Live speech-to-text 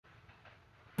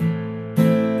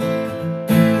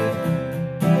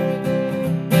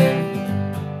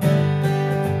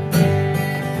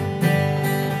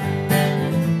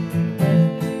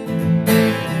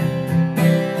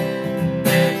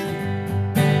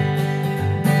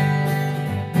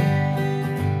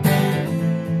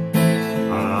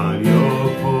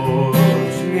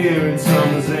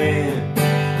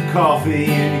coffee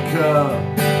in your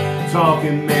cup,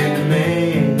 talking man to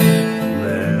man.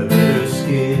 Leather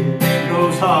skin,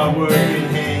 those hard-working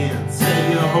hands.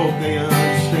 Said you hope they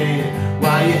understand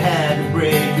why you had to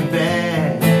break your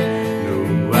back.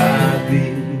 No, I'd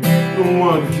be the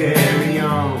one to carry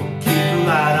on, keep the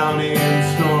light on in the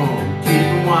storm, keep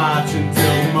them watching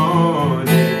till the morning,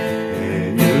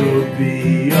 and you'll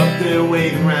be up there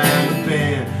waiting around the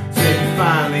bend. Said you're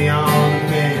finally on the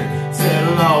mend. Said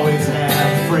I'll always have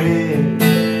a friend.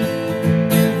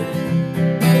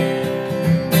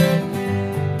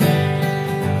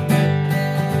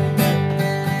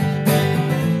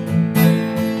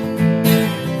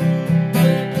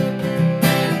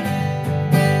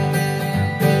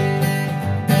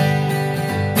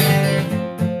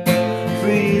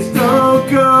 Please don't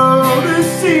go, this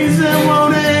season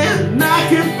won't end. I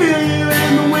can feel you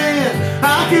in the wind,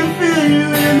 I can feel you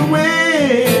in the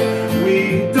wind.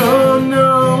 We don't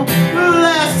know the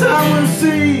last time we'll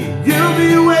see. You'll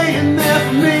be waiting there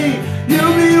for me,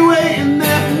 you'll be waiting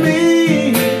there for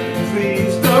me.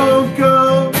 Please don't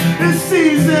go, this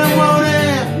season won't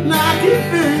end. I can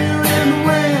feel you in the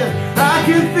wind, I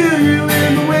can feel you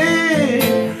in the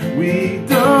wind. We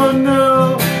don't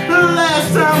know the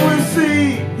last time we'll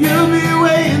see. You'll be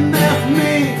waiting there for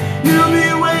me, you'll be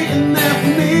waiting there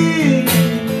for me.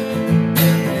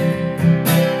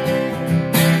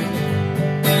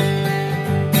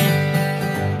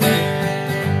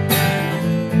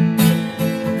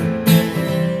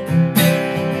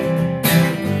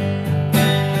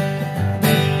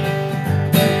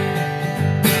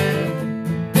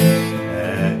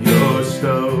 At your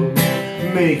stove,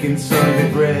 making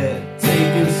Sunday bread,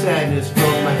 taking sadness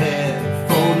from my head,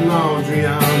 folding laundry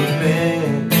on the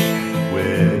bed.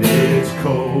 When it's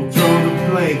cold, throw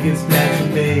the blankets that you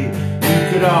made. You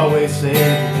could always save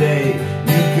the day,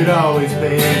 you could always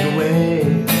pave the way.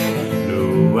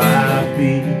 No, I'd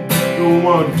be the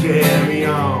one to carry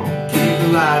on, keep the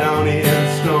light on in the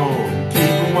storm,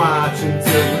 keep them watching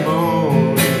till the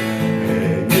morning,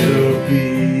 and you'll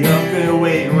be up there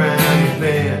waiting around the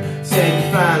bend. Said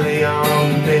you're finally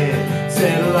on the mend.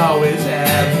 Said I'll always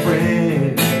have a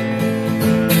friend.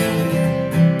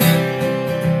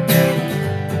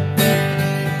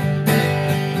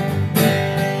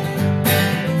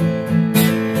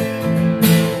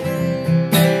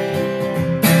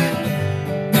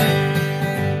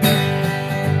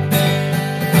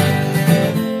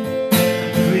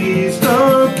 Please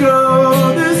don't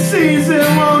go, this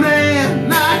season won't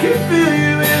end. I can feel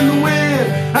you in the wind,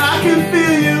 I can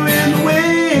feel you in the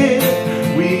wind.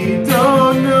 We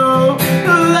don't know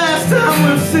the last time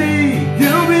we'll see.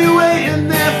 You'll be waiting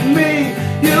there for me,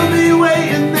 you'll be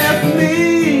waiting there for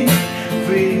me.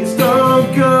 Please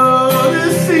don't go,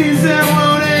 this season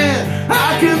won't end.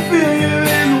 I can feel you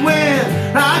in the wind,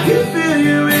 I can feel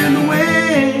you in the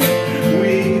wind.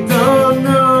 We don't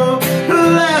know the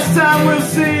last time we'll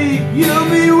see. You'll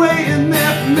be waiting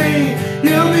there for me,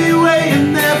 you'll be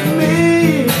waiting there for me.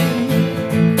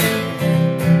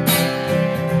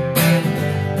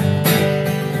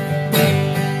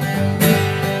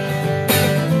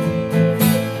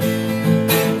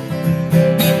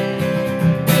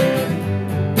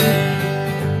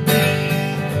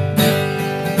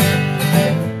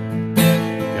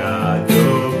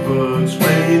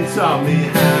 Taught me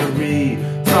how to read,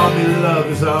 taught me love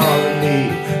is all I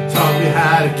need, taught me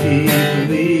how to keep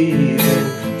believing.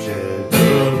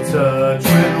 Gentle touch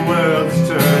when the world is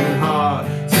turning hard,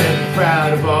 set me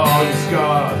proud of all your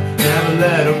scars, never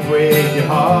let them break your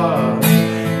heart.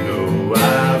 No,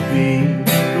 I'll be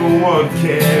the one to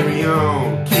carry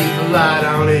on, keep the light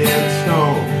on in the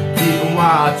storm, keep them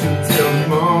watching till the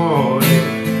morning,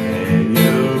 and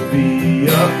you'll be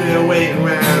up there waiting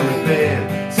around the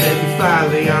bend. Said you're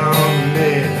finally on the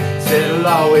mend. Said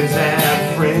I'll always have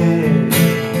a friend.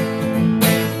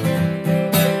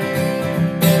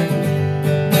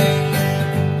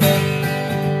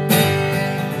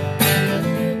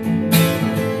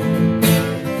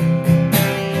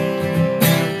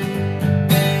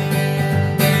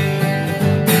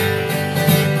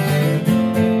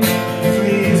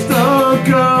 Please don't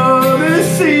go.